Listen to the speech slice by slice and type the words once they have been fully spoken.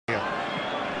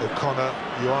O'Connor,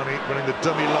 Ioane running the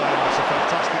dummy line. That's a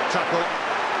fantastic tackle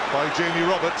by Jamie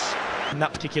Roberts. In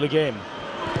that particular game.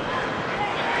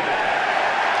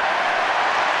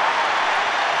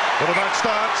 What a bad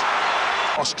start.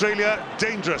 Australia,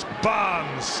 dangerous.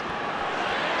 Barnes.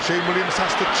 Shane Williams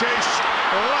has to chase.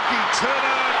 Lucky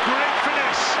Turner, great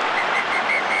finish.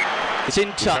 It's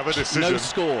in touch, no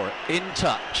score. In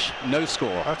touch, no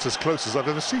score. That's as close as I've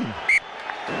ever seen.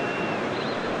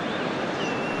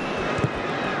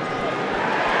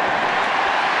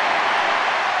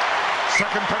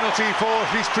 Second penalty for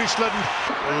East Friesland.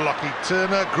 Lucky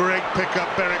Turner, great pick-up,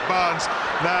 Berwick Barnes.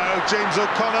 Now James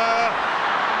O'Connor.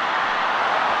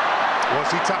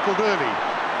 Was he tackled early?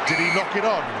 Did he knock it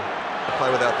on?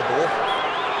 Play without the ball.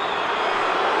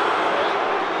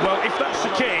 Well, if that's the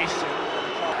case...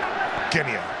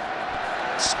 Genia.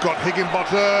 Scott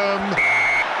Higginbottom.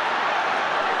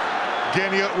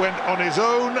 Genia went on his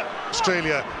own.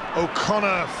 Australia.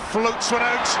 O'Connor floats one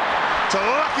out to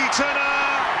Lucky Turner.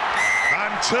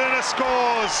 And Turner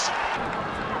scores.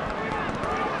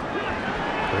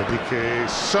 Redike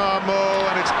Samo,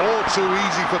 and it's all too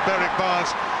easy for Berwick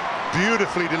Barnes.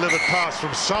 Beautifully delivered pass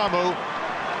from Samo.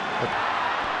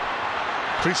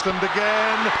 Friesland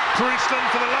again. Friesland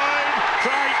for the line.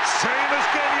 Try, same as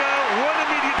Genia. One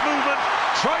immediate movement.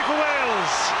 Try for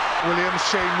Wales. Williams,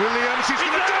 Shane Williams. He's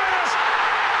going to do it.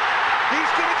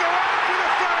 He's going to go out with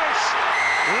a flourish.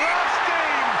 Last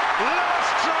game,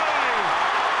 last try.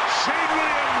 Shane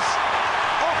Williams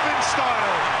off in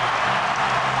style.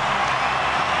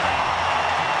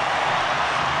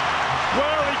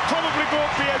 Well, it probably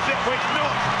won't be as if it's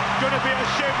not going to be as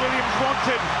Shane Williams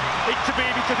wanted it to be,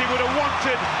 because he would have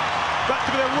wanted that to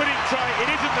be the winning try.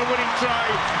 It isn't the winning try,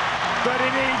 but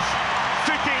it is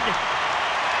fitting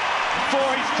for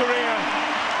his career.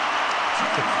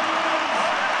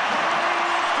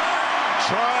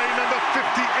 Try number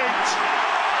 58.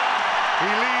 He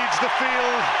leads the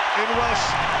field in Welsh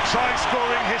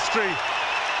try-scoring history.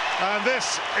 And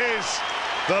this is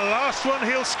the last one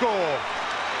he'll score.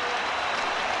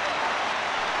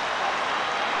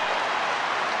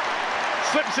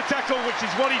 Slips a tackle, which is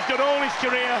what he's done all his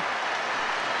career.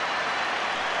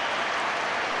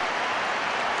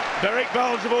 Berwick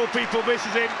Barnes, of all people,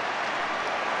 misses him.